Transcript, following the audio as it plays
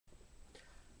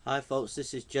Hi folks,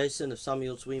 this is Jason of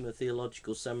Zwemer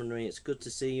Theological Seminary. It's good to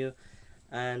see you,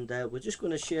 and we're just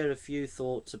going to share a few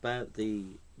thoughts about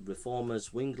the reformer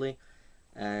Zwingli,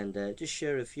 and just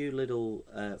share a few little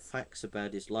facts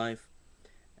about his life,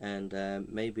 and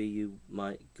maybe you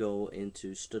might go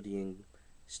into studying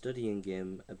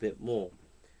him a bit more.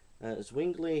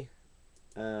 Zwingli,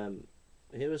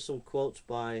 here are some quotes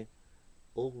by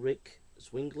Huldrych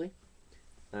Zwingli.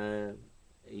 Uh,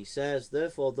 He says,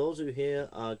 "Therefore those who hear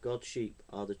are God's sheep,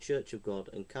 are the church of God,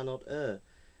 and cannot err.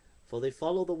 For they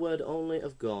follow the word only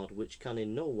of God, which can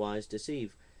in no wise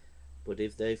deceive. But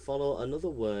if they follow another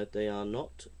word, they are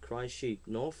not Christ's sheep,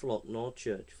 nor flock, nor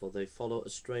church, for they follow a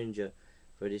stranger.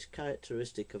 For it is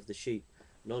characteristic of the sheep,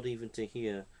 not even to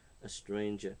hear a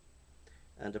stranger."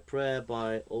 And a prayer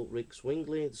by Huldrych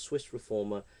Zwingli, the Swiss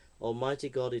reformer. Almighty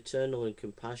God, eternal and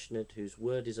compassionate, whose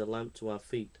word is a lamp to our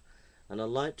feet and a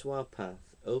light to our path,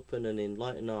 open and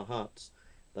enlighten our hearts,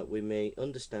 that we may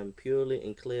understand purely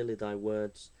and clearly thy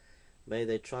words. May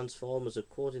they transform us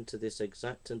according to this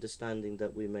exact understanding,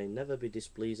 that we may never be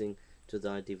displeasing to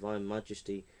thy divine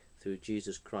majesty, through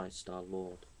Jesus Christ our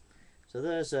Lord. So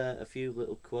there's a few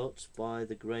little quotes by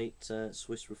the great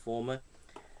Swiss reformer.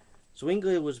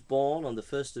 Zwingli was born on the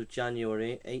 1st of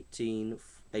January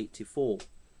 1884,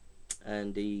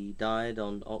 and he died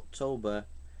on the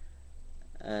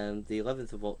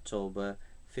 11th of October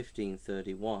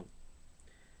 1531.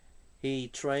 He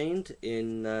trained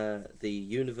in the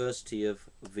University of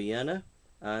Vienna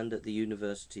and at the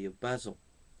University of Basel,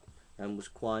 and was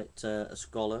quite a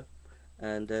scholar,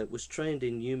 and was trained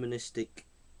in humanist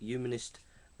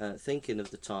thinking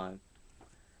of the time.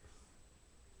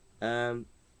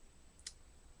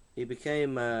 He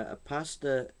became a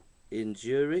pastor in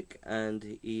Zurich,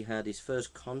 and he had his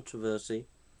first controversy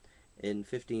in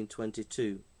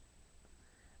 1522,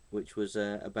 which was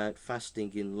about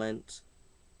fasting in Lent.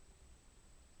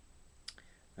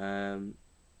 That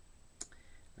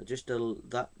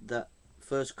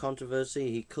first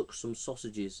controversy, he cooked some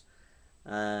sausages,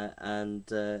 and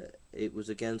it was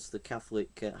against the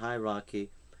Catholic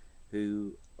hierarchy,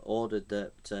 who ordered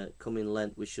that coming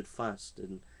Lent we should fast,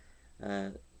 and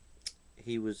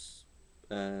he was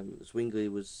Zwingli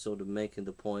was sort of making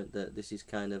the point that this is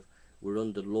kind of, we're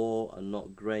under law and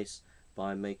not grace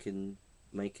by making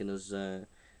us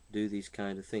do these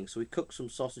kind of things. So he cooked some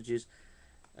sausages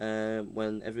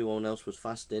when everyone else was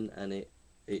fasting, and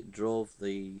it drove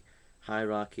the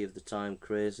hierarchy of the time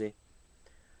crazy.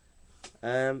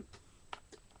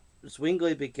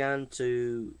 Zwingli began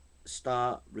to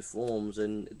start reforms,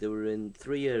 and they were in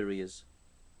three areas.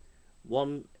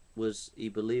 One was, he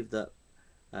believed that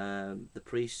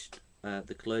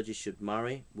the clergy should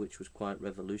marry, which was quite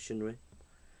revolutionary.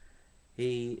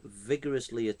 He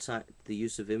vigorously attacked the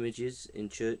use of images in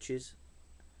churches,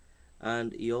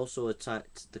 and he also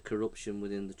attacked the corruption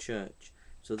within the church.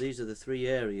 So these are the three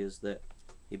areas that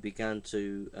he began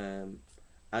to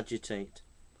agitate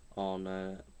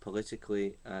on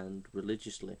politically and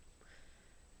religiously.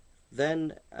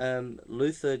 Then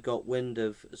Luther got wind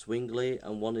of Zwingli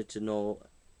and wanted to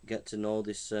get to know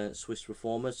this Swiss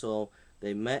reformer, so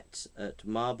they met at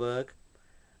Marburg,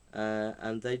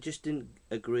 and they just didn't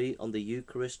agree on the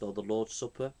Eucharist or the Lord's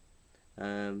Supper.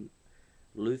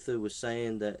 Luther was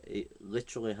saying that it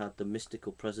literally had the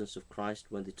mystical presence of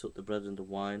Christ when they took the bread and the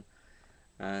wine,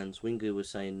 and Zwingli was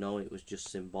saying no, it was just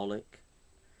symbolic,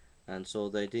 and so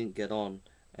they didn't get on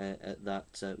at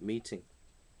that meeting.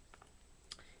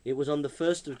 It was on the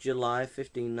 1st of July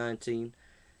 1519.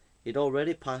 He'd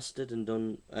already pastored and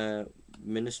done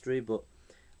ministry, but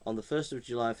on the 1st of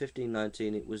July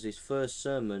 1519 it was his first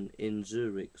sermon in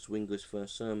Zurich, Zwingli's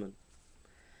first sermon.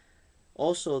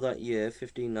 Also that year,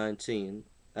 1519,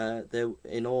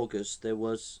 in August, there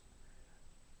was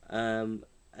a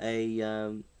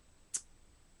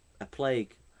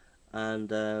plague,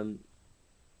 and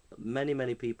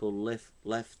many people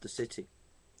left the city.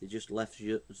 They just left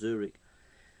Zurich.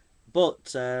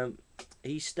 But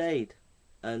he stayed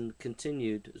and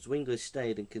continued. Zwingli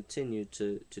stayed and continued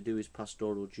to do his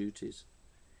pastoral duties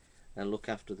and look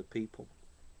after the people.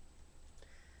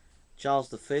 Charles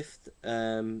V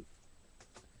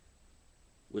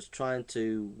was trying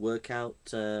to work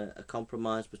out a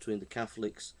compromise between the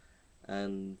Catholics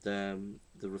and the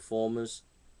Reformers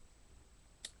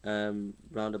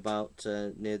round about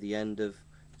near the end of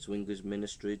Zwingli's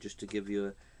ministry. Just to give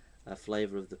you a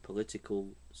flavour of the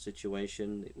political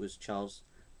situation, it was Charles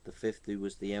V who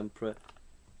was the emperor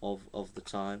of the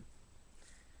time,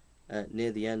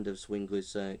 near the end of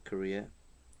Zwingli's career.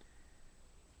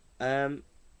 The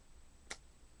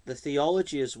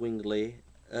theology of Zwingli,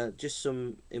 just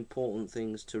some important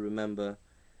things to remember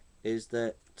is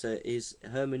that his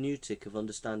hermeneutic of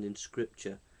understanding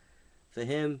Scripture. For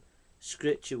him,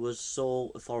 Scripture was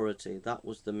sole authority. That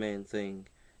was the main thing,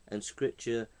 and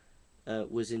Scripture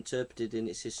was interpreted in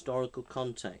its historical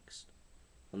context,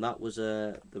 and that was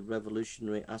the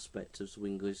revolutionary aspect of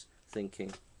Zwingli's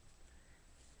thinking.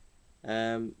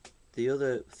 The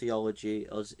other theology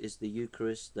is the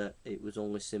Eucharist, that it was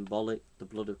only symbolic. The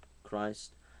blood of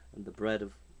Christ and the bread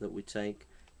that we take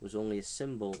was only a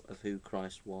symbol of who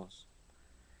Christ was.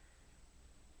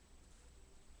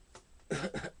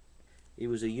 He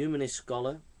was a humanist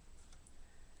scholar,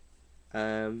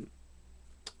 and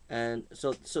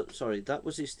so sorry, that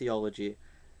was his theology.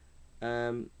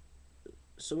 Some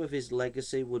of his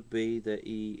legacy would be that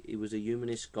he was a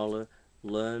humanist scholar,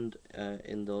 learned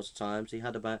in those times. He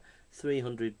had about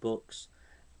 300 books,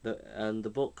 and the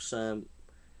books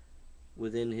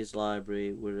within his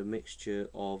library were a mixture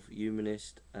of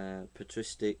humanist,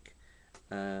 patristic,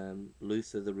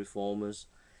 Luther, the reformers.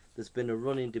 There's been a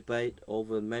running debate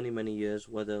over many years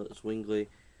whether Zwingli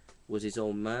was his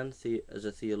own man as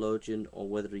a theologian or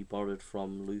whether he borrowed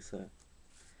from Luther.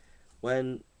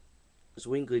 When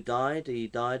Zwingli died, he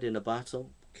died in a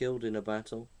battle, killed in a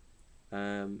battle.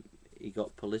 He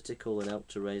got political and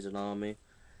helped to raise an army.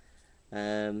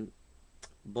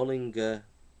 Bullinger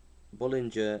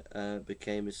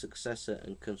became his successor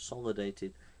and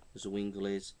consolidated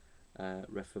Zwingli's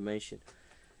Reformation.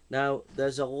 Now,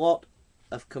 there's a lot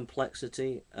of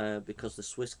complexity because the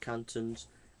Swiss cantons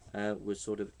were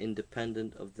sort of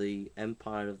independent of the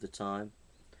empire of the time,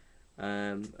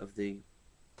 of the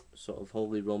sort of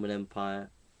Holy Roman Empire,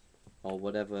 or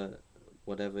whatever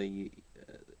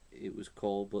it was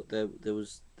called. But there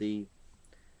was the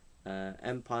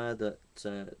empire that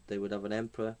they would have an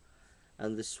emperor,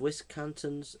 and the Swiss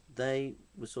cantons, they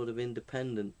were sort of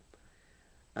independent,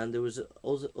 and there was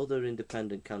other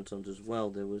independent cantons as well.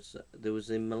 There was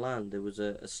in Milan, there was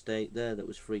a state there that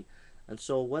was free. And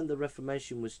so when the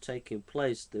Reformation was taking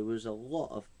place, there was a lot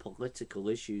of political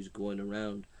issues going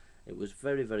around. It was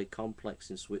very complex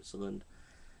in Switzerland,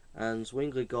 and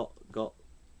Zwingli got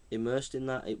immersed in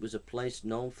that. It was a place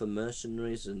known for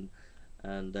mercenaries and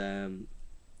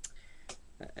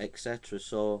etc.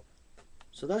 So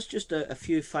that's just a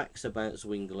few facts about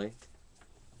Zwingli.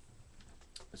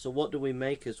 So what do we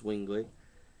make of Zwingli?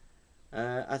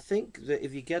 I think that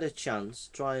if you get a chance,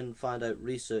 try and find out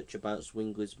research about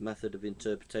Zwingli's method of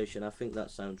interpretation. I think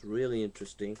that sounds really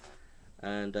interesting,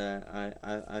 and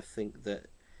I think that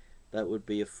would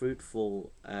be a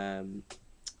fruitful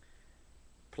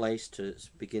place to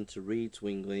begin to read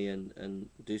Zwingli and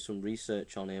do some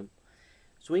research on him.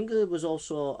 Zwingli was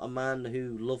also a man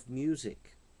who loved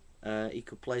music. He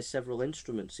could play several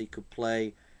instruments. He could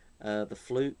play the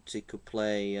flute, he could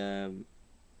play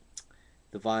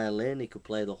the violin, he could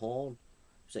play the horn.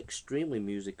 He was extremely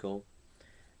musical.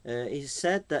 He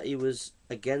said that he was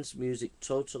against music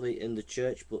totally in the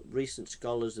church, but recent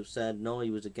scholars have said no,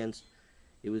 he was against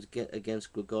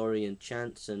Gregorian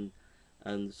chants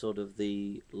and sort of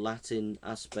the Latin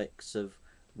aspects of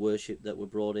worship that were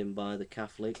brought in by the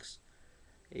Catholics.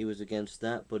 He was against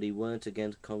that, but he weren't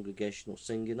against congregational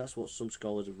singing. That's what some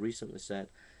scholars have recently said.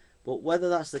 But whether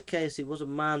that's the case, he was a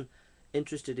man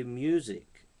interested in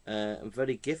music and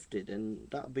very gifted, and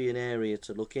that would be an area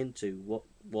to look into.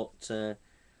 What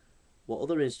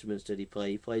other instruments did he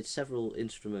play? He played several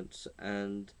instruments,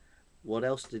 and what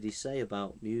else did he say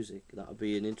about music? That would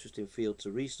be an interesting field to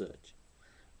research.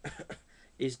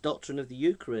 His doctrine of the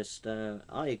Eucharist,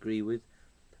 I agree with,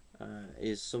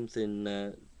 is something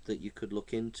that you could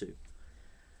look into.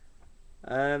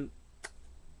 The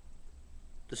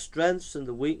strengths and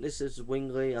the weaknesses of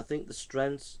Zwingli, I think the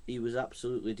strengths, he was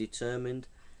absolutely determined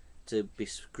to be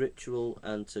scriptural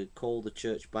and to call the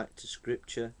church back to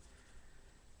Scripture.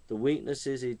 The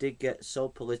weaknesses, he did get so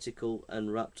political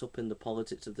and wrapped up in the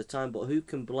politics of the time, but who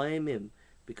can blame him?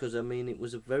 Because, I mean, it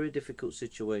was a very difficult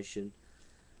situation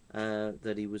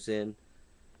that he was in.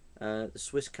 The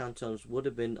Swiss cantons would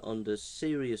have been under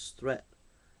serious threat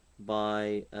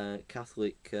by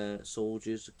Catholic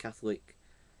soldiers, Catholic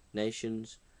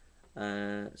nations.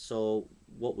 So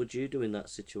what would you do in that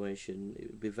situation?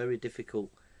 It would be very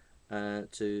difficult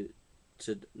to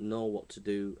know what to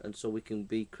do, and so we can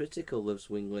be critical of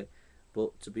Zwingli,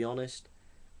 but to be honest,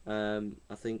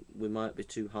 I think we might be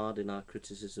too hard in our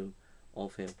criticism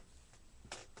of him.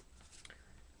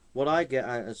 What I get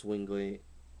out of Zwingli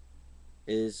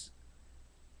is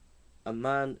a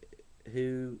man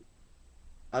who,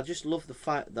 I just love the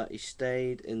fact that he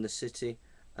stayed in the city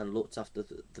and looked after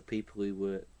the people who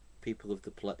were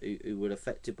who were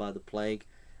affected by the plague.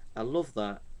 I love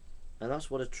that, and that's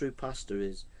what a true pastor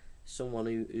is. someone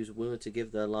who's willing to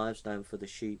give their lives down for the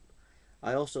sheep.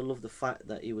 I also love the fact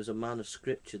that he was a man of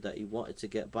scripture, that he wanted to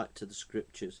get back to the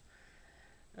scriptures,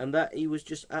 and that he was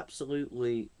just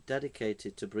absolutely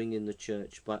dedicated to bringing the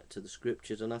church back to the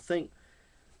scriptures. And I think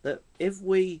that if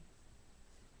we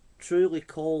truly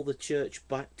call the church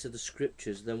back to the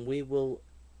scriptures, then we will,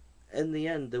 in the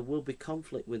end, there will be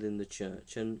conflict within the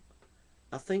church. And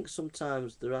I think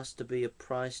sometimes there has to be a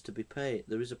price to be paid.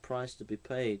 There is a price to be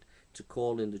paid to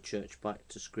calling the church back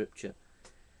to scripture.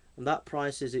 And that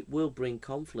price is, it will bring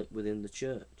conflict within the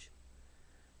church.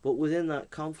 But within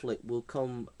that conflict will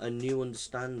come a new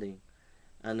understanding,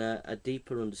 and a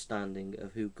deeper understanding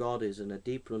of who God is, and a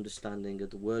deeper understanding of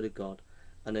the Word of God,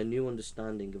 and a new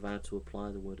understanding of how to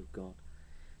apply the Word of God.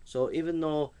 So even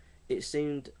though it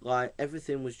seemed like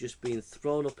everything was just being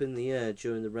thrown up in the air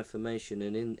during the Reformation,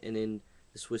 and in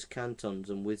the Swiss cantons,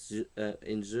 and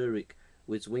in Zurich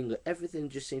with Zwingli, everything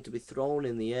just seemed to be thrown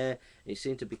in the air. It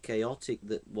seemed to be chaotic,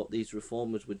 that what these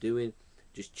reformers were doing,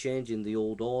 just changing the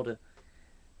old order.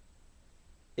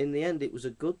 In the end, it was a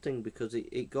good thing, because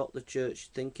it got the church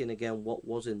thinking again what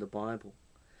was in the Bible.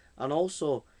 And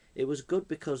also, it was good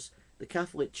because the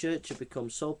Catholic Church had become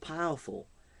so powerful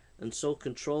and so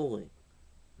controlling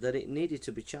that it needed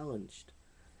to be challenged.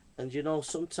 And you know,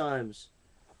 sometimes,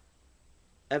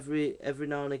 every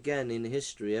now and again in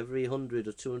history, every 100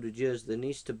 or 200 years, there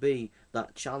needs to be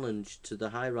that challenge to the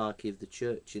hierarchy of the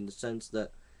church, in the sense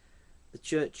that the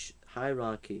church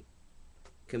hierarchy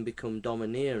can become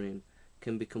domineering,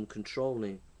 can become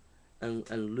controlling, and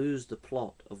lose the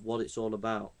plot of what it's all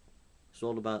about. It's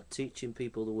all about teaching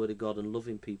people the Word of God and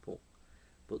loving people.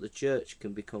 But the church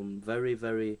can become very,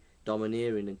 very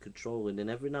domineering and controlling, and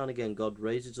every now and again God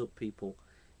raises up people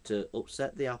to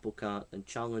upset the apple cart and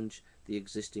challenge the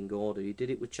existing order. He did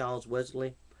it with Charles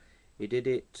Wesley. He did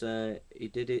it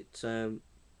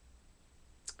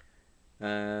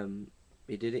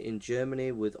in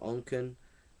Germany with Onken,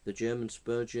 the German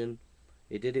Spurgeon.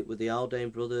 He did it with the Haldane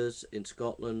brothers in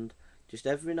Scotland. Just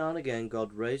every now and again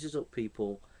God raises up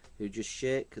people who just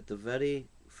shake the very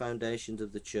foundations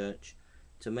of the church,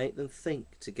 to make them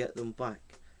think, to get them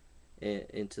back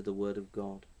into the Word of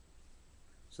God.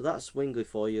 So that's Zwingli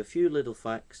for you. A few little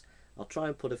facts. I'll try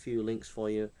and put a few links for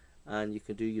you, and you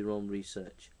can do your own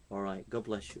research. Alright, God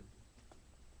bless you.